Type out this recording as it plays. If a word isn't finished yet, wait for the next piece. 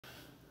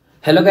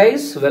Hello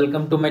guys,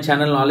 welcome to my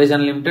channel Knowledge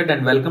Unlimited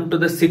and welcome to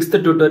the 6th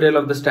tutorial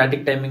of the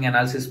static timing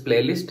analysis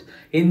playlist.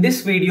 In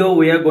this video,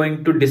 we are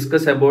going to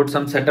discuss about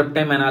some setup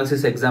time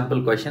analysis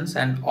example questions,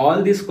 and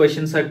all these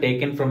questions are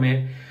taken from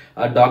a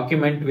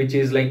document which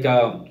is like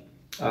a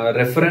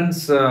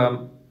reference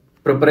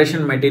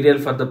preparation material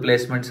for the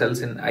placement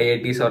cells in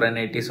IITs or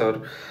NITs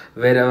or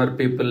wherever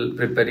people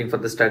preparing for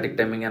the static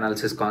timing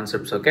analysis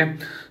concepts. Okay,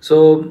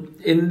 so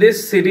in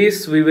this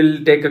series we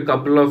will take a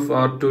couple of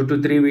 2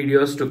 to 3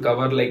 videos to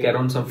cover like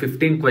around some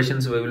 15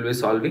 questions we will be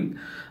solving,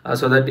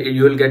 so that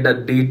you will get a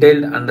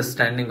detailed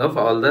understanding of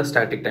all the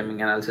static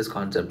timing analysis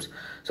concepts.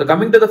 So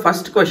coming to the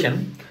first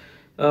question,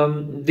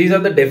 these are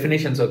the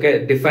definitions.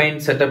 Okay,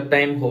 define setup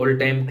time, hold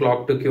time,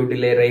 clock to queue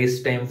delay,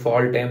 raise time,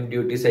 fall time,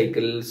 duty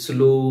cycle,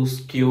 slew,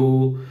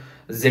 skew,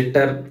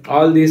 jitter,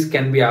 all these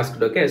can be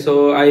asked. Okay,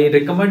 so I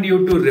recommend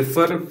you to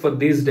refer for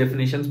these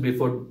definitions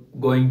before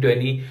going to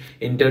any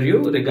interview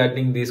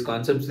regarding these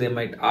concepts they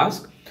might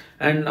ask.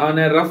 And on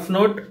a rough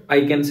note,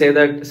 I can say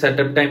that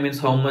setup time is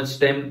how much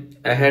time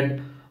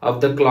ahead of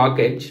the clock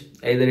edge.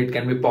 Either it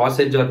can be pause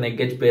edge or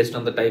neg edge based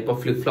on the type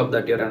of flip-flop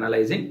that you're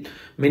analyzing.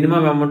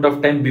 Minimum amount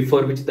of time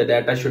before which the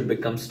data should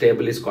become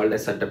stable is called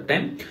as setup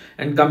time.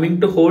 And coming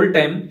to hold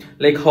time,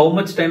 like how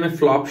much time a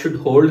flop should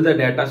hold the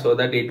data so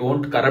that it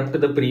won't corrupt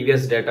the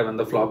previous data when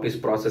the flop is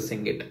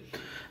processing it.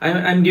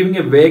 I'm giving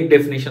a vague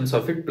definitions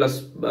of it,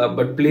 plus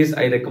but please,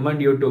 I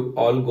recommend you to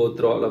all go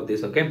through all of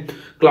this. Okay,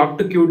 clock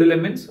to queue delay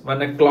means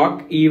when a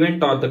clock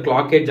event or the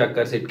clock edge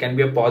occurs, it can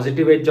be a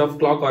positive edge of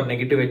clock or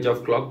negative edge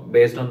of clock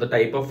based on the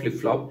type of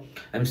flip-flop.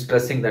 I'm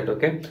stressing that.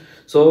 Okay,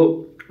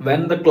 so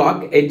when the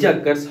clock edge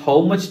occurs, how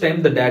much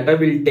time the data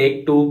will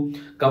take to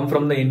come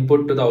from the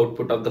input to the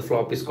output of the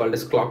flop is called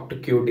as clock to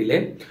queue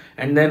delay.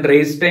 And then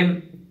raise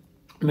time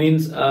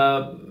means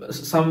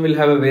some will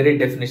have a varied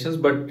definitions,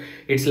 but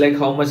it's like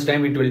how much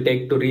time it will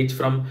take to reach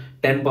from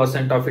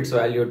 10% of its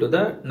value to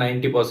the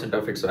 90%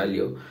 of its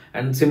value.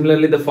 And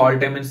similarly, the fall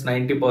time is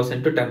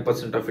 90% to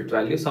 10% of its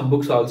value. Some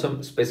books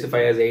also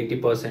specify as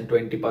 80%,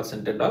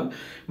 20% and all,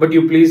 but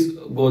you please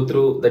go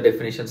through the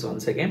definitions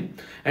once again.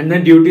 And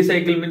then duty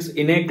cycle means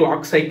in a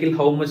clock cycle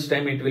how much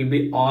time it will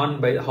be on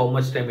by how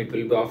much time it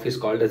will be off is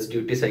called as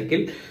duty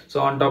cycle.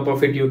 So on top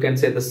of it, you can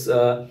say this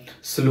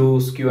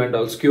slew, skew and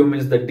all. Skew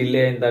means the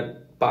delay in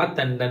that path,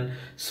 and then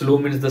slew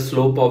means the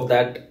slope of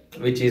that,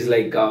 which is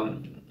like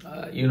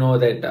you know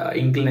that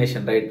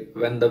inclination, right?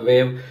 When the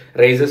wave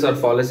rises or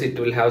falls, it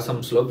will have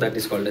some slope, that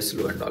is called as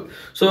slew and all.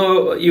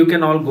 So you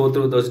can all go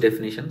through those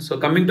definitions. So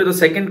coming to the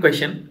second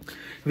question,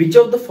 which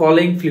of the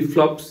following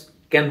flip-flops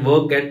can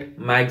work at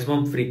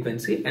maximum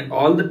frequency? And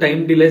all the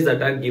time delays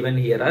that are given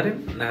here are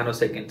in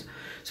nanoseconds.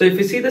 So if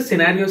you see the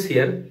scenarios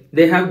here,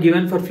 they have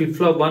given for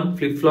flip-flop 1,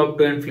 flip-flop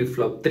 2 and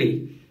flip-flop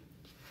 3.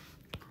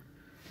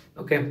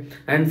 Okay,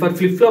 and for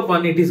flip-flop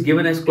 1 it is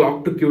given as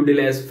clock to queue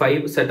delay as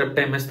 5, setup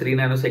time as 3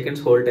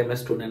 nanoseconds, hold time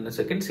as 2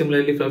 nanoseconds.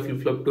 Similarly for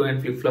flip-flop 2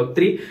 and flip-flop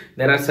 3,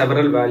 there are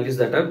several values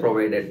that are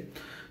provided.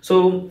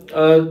 So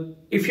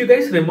if you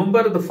guys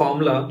remember the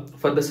formula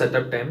for the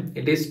setup time,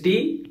 it is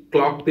T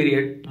clock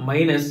period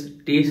minus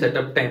T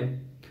setup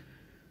time,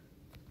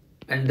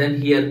 and then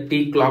here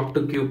T clock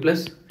to queue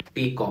plus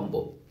T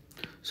combo.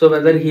 So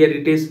whether here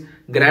it is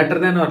greater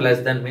than or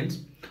less than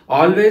means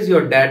always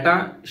your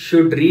data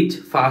should reach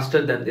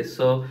faster than this.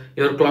 So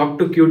your clock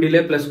to queue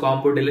delay plus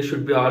combo delay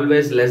should be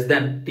always less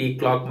than T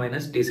clock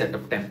minus T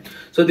setup time.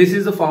 So this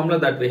is the formula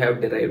that we have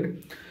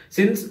derived.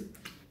 Since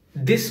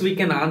this we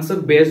can answer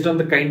based on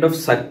the kind of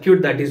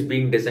circuit that is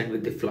being designed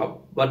with the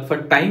flop. But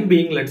for time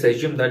being, let's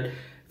assume that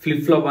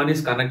flip-flop 1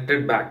 is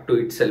connected back to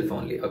itself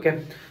only.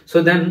 Okay,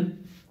 so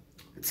then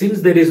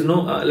since there is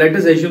no, let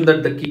us assume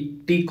that the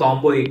T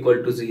combo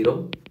equal to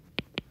 0,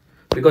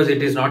 because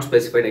it is not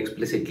specified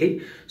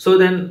explicitly. So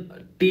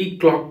then T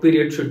clock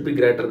period should be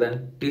greater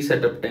than T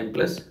setup time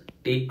plus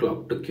T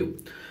clock to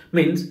queue.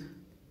 Means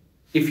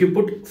if you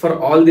put for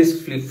all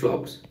these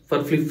flip-flops,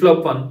 for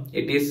flip-flop 1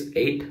 it is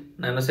 8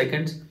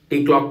 nanoseconds,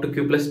 T clock to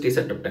queue plus T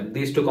setup time.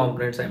 These two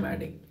components I am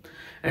adding.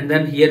 And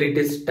then here it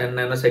is 10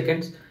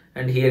 nanoseconds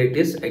and here it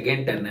is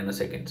again 10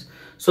 nanoseconds.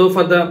 So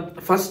for the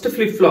first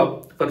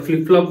flip-flop, for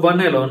flip-flop 1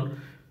 alone,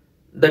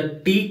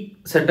 the T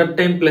setup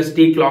time plus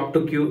T clock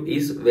to queue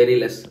is very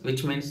less,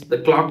 which means the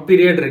clock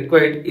period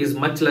required is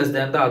much less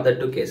than the other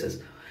two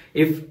cases.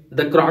 If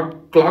the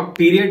clock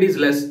period is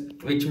less,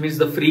 which means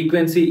the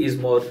frequency is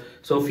more,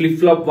 so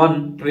flip-flop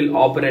 1 will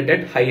operate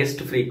at highest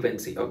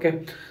frequency.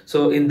 Okay,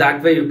 so in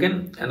that way you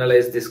can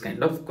analyze this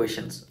kind of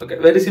questions. Okay,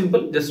 very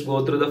simple, just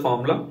go through the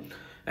formula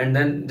and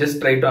then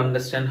just try to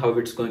understand how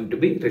it's going to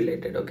be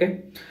related.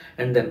 Okay,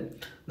 and then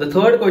the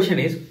third question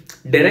is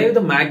derive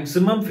the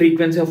maximum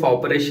frequency of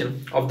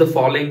operation of the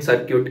following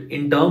circuit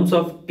in terms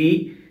of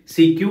T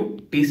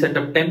CQ, T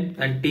setup time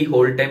and T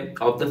hold time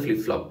of the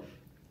flip-flop.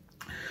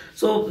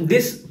 So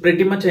this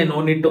pretty much I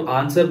no need to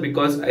answer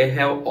because I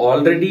have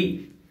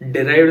already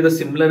derived the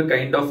similar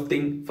kind of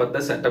thing for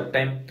the setup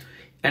time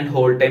and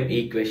hold time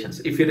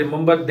equations. If you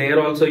remember,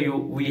 there also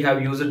we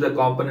have used the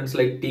components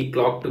like T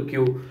clock to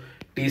queue,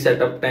 T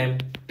setup time,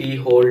 T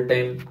hold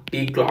time,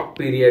 T clock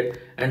period,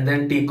 and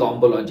then T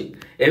combo logic.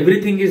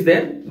 Everything is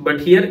there, but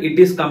here it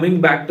is coming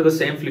back to the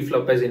same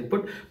flip-flop as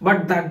input,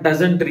 but that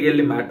doesn't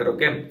really matter,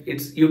 okay?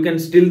 You can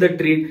still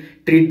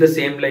treat the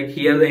same, like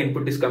here the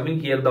input is coming,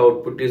 here the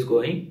output is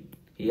going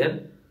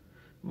here,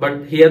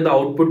 but here the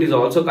output is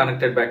also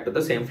connected back to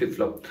the same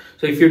flip-flop.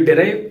 So if you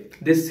derive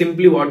this,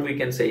 simply what we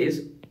can say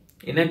is,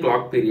 in a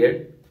clock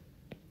period,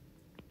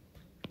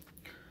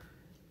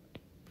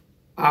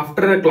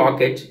 after a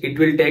clock edge, it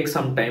will take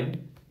some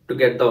time to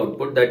get the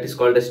output, that is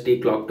called as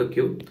T clock to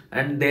Q,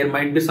 and there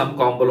might be some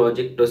combo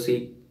logic to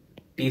see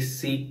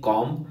TC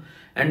com,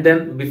 and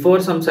then before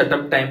some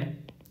setup time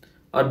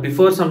or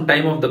before some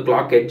time of the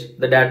clock edge,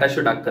 the data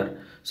should occur.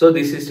 So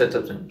this is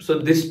setup time. So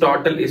this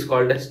total is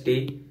called as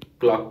T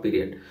clock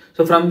period.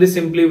 So from this,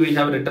 simply we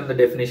have written the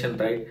definition,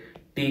 right?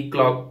 T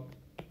clock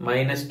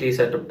minus T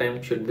setup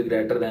time should be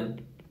greater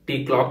than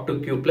T clock to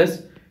Q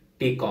plus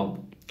T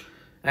com.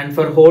 And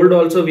for hold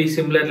also, we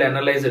similarly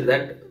analyzed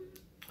that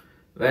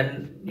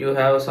when you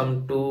have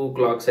some 2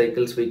 clock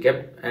cycles we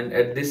kept, and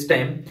at this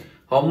time,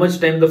 how much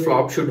time the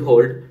flop should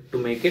hold to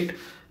make it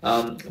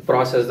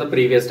process the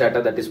previous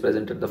data that is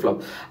present in the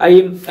flop.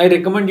 I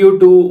recommend you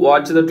to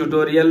watch the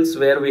tutorials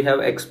where we have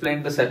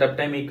explained the setup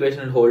time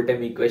equation and hold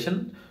time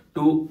equation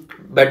to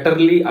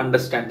betterly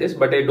understand this,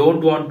 but I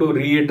don't want to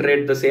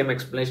reiterate the same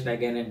explanation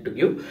again and to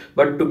give,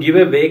 but to give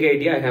a vague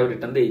idea, I have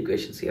written the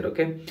equations here,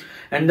 okay?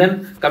 And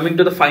then coming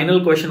to the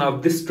final question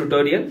of this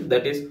tutorial,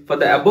 that is for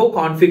the above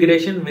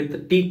configuration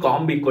with T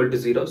comb equal to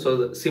 0. So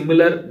the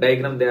similar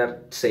diagram they are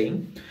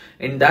saying,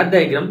 in that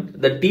diagram,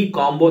 the T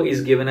combo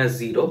is given as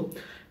 0.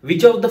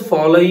 Which of the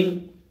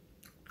following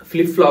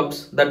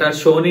flip-flops that are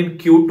shown in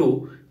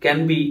Q2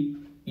 can be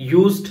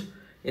used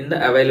in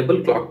the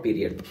available clock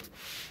period?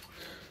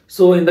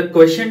 So in the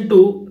question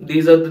 2,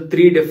 these are the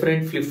 3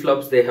 different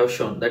flip-flops they have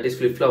shown, that is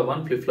flip-flop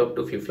 1, flip-flop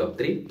 2, flip-flop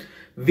 3.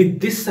 With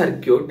this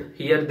circuit,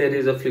 here there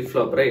is a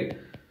flip-flop, right?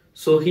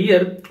 So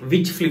here,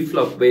 which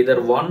flip-flop,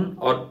 whether 1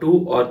 or 2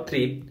 or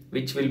 3,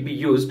 which will be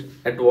used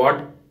at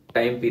what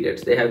time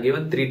periods? They have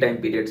given 3 time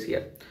periods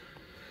here.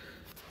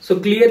 So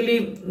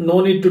clearly no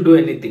need to do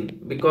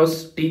anything,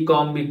 because T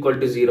comb equal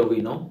to 0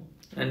 we know.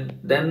 And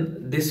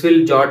then this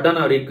will jot down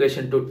our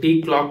equation to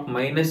T clock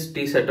minus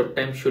T setup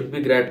time should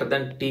be greater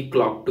than T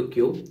clock to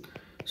Q.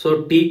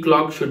 So T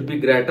clock should be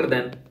greater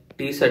than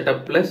T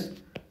setup plus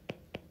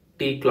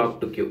T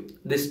clock to Q.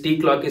 This T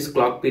clock is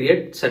clock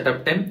period,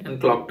 setup time, and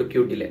clock to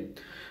Q delay.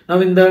 Now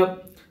in the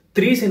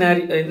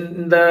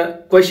in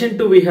the question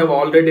 2, we have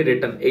already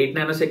written 8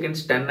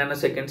 nanoseconds, 10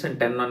 nanoseconds, and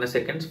 10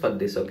 nanoseconds for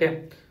this,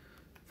 okay?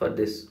 For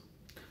this.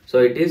 So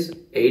it is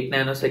 8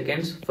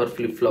 nanoseconds for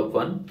flip-flop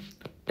 1,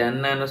 10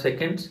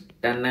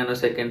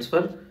 nanoseconds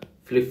for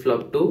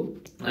flip-flop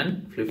 2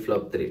 and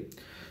flip-flop 3.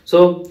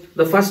 So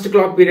the first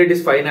clock period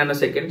is 5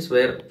 nanoseconds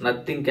where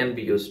nothing can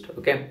be used,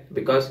 okay?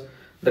 Because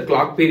the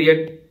clock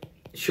period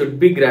should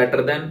be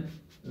greater than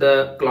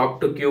the clock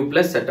to Q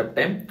plus setup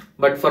time.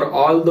 But for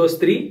all those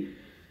 3,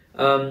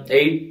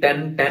 8,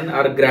 10, 10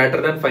 are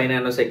greater than 5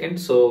 nanoseconds,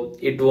 so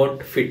it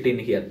won't fit in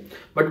here.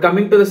 But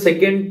coming to the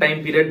second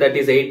time period, that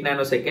is 8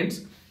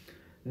 nanoseconds,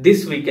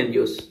 this we can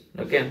use,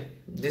 okay?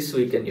 This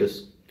we can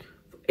use.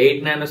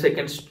 8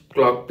 nanoseconds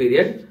clock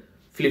period,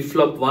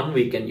 flip-flop 1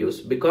 we can use,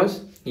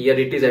 because here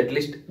it is at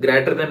least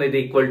greater than or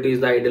equal to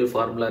is the ideal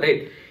formula,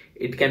 right?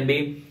 It can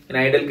be, in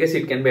ideal case,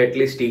 it can be at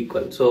least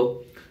equal.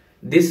 So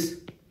this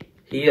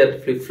here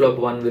flip-flop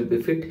 1 will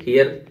be fit,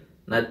 here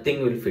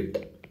nothing will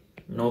fit,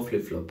 no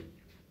flip-flop.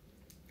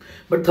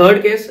 But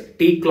third case,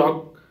 T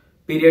clock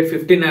period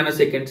 15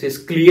 nanoseconds is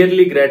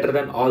clearly greater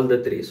than all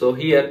the 3. So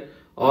here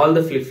all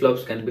the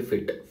flip-flops can be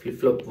fit,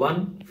 flip-flop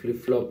 1,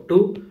 flip-flop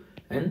 2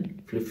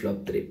 and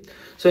flip-flop 3.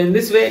 So in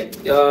this way,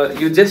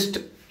 you just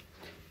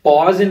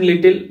pause in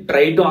little,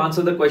 try to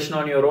answer the question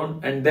on your own,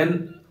 and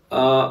then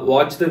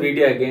watch the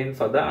video again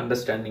for the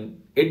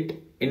understanding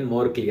it in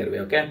more clear way,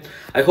 okay?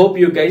 I hope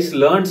you guys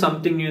learned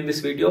something new in this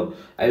video.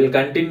 I will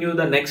continue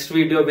the next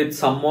video with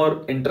some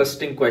more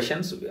interesting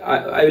questions.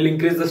 I will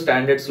increase the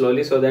standard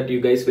slowly so that you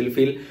guys will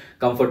feel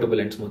comfortable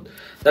and smooth.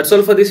 That's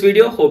all for this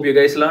video. Hope you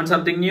guys learned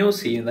something new.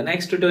 See you in the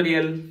next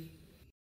tutorial.